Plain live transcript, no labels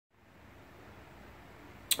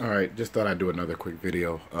Alright, just thought I'd do another quick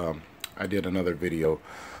video. I did another video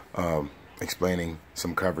explaining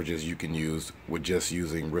some coverages you can use with just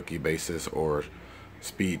using rookie bases or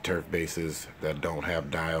speed turf bases that don't have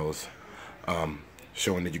dials,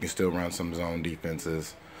 showing that you can still run some zone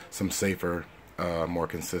defenses, some safer, more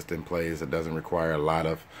consistent plays that doesn't require a lot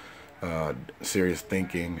of serious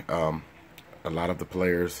thinking. A lot of the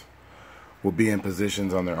players will be in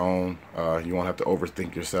positions on their own. You won't have to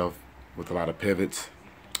overthink yourself with a lot of pivots.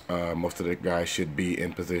 Most of the guys should be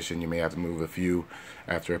in position. You may have to move a few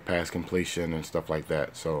after a pass completion and stuff like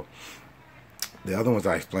that. So the other ones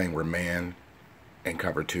I explained were man and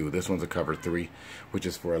cover 2. This one's a cover 3, which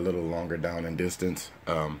is for a little longer down in distance.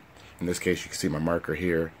 In this case, you can see my marker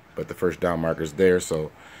here, but the first down marker is there,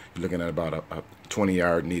 so you're looking at about a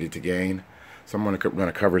 20-yard needed to gain. So I'm going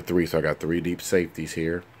to cover 3, so I got 3 deep safeties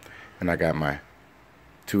here, and I got my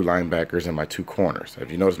 2 linebackers and my 2 corners.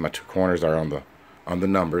 If you notice, my 2 corners are on the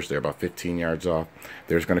numbers. They're about 15 yards off.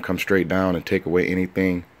 They're just going to come straight down and take away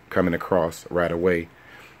anything coming across right away,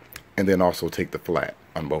 and then also take the flat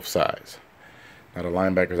on both sides. Now the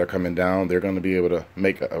linebackers are coming down. They're going to be able to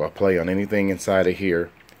make a play on anything inside of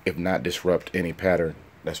here, if not disrupt any pattern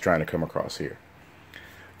that's trying to come across here.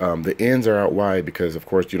 The ends are out wide because, of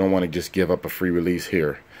course, you don't want to just give up a free release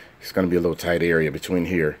here. It's going to be a little tight area between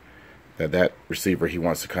here that receiver, he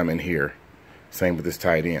wants to come in here. Same with this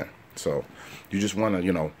tight end. So you just want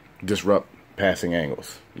to, disrupt passing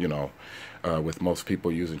angles. With most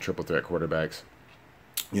people using triple threat quarterbacks,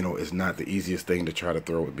 it's not the easiest thing to try to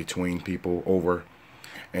throw it between people, over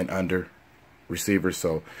and under receivers.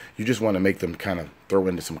 So you just want to make them kind of throw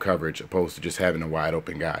into some coverage opposed to just having a wide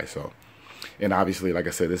open guy. So, and obviously, like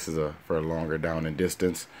I said, this is for a longer down and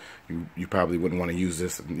distance. You probably wouldn't want to use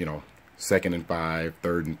this, 2nd and 5,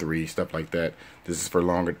 3rd and 3, stuff like that. This is for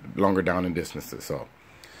longer down and distances. So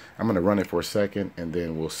I'm going to run it for a second, and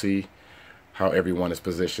then we'll see how everyone is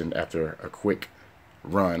positioned after a quick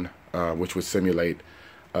run, which would simulate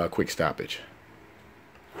a quick stoppage.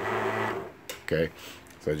 Okay,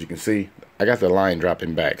 so as you can see, I got the line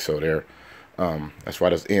dropping back, so that's why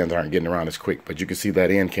those ends aren't getting around as quick. But you can see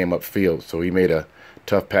that end came upfield, so he made a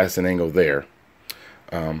tough passing angle there.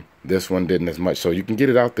 This one didn't as much, so you can get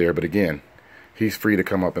it out there, but again, he's free to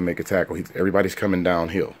come up and make a tackle. Everybody's coming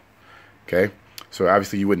downhill. Okay, so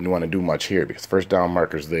obviously you wouldn't want to do much here because first down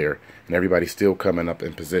marker's there, and everybody's still coming up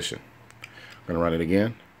in position. I'm going to run it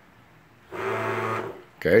again.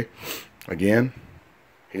 Okay, again,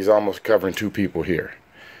 he's almost covering 2 people here.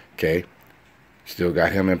 Okay, still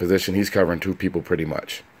got him in position. He's covering 2 people pretty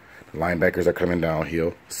much. The linebackers are coming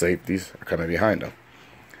downhill. Safeties are coming behind them.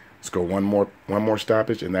 Let's go one more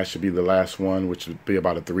stoppage, and that should be the last one, which would be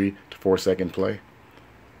about a 3 to 4 second play.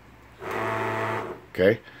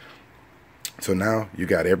 Okay, so now you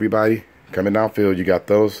got everybody coming downfield. You got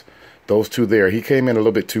those 2 there. He came in a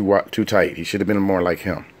little bit too tight. He should have been more like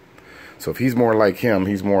him. So if he's more like him,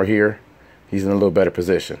 he's more here, he's in a little better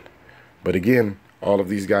position. But again, all of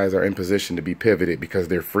these guys are in position to be pivoted because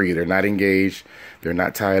they're free. They're not engaged. They're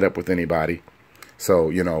not tied up with anybody.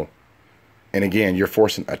 So, and again, you're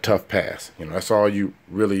forcing a tough pass. That's all you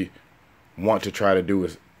really want to try to do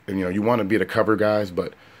is, you want to be the cover guys,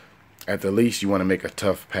 but at the least you want to make a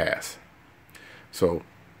tough pass. So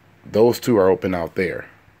those 2 are open out there.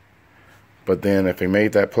 But then if they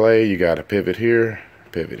made that play, you got to pivot here,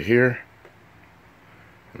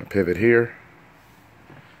 and a pivot here,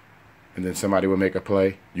 and then somebody would make a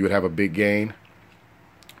play. You would have a big gain,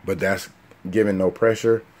 but that's given no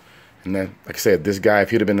pressure. And then, like I said, this guy, if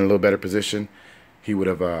he'd have been in a little better position, he would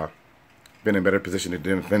have been in a better position to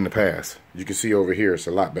defend the pass. You can see over here, it's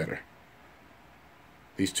a lot better.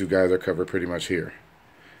 These 2 guys are covered pretty much here.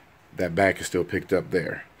 That back is still picked up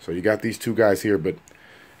there. So you got these 2 guys here, but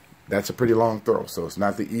that's a pretty long throw, so it's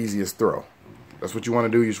not the easiest throw. That's what you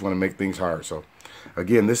want to do. You just want to make things hard. So,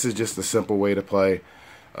 again, this is just a simple way to play.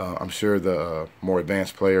 I'm sure the more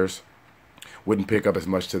advanced players wouldn't pick up as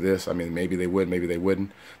much to this. I mean, maybe they would, maybe they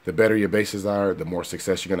wouldn't. The better your bases are, the more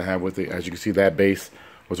success you're going to have with it. As you can see, that base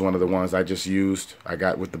was one of the ones I just used. I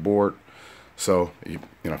got with the board. So,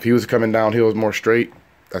 if he was coming downhill more straight,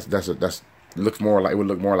 it would look more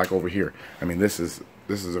like over here. I mean, this is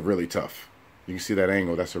a really tough. You can see that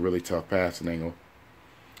angle. That's a really tough passing angle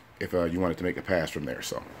if you wanted to make a pass from there.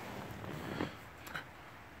 So,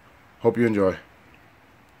 hope you enjoy.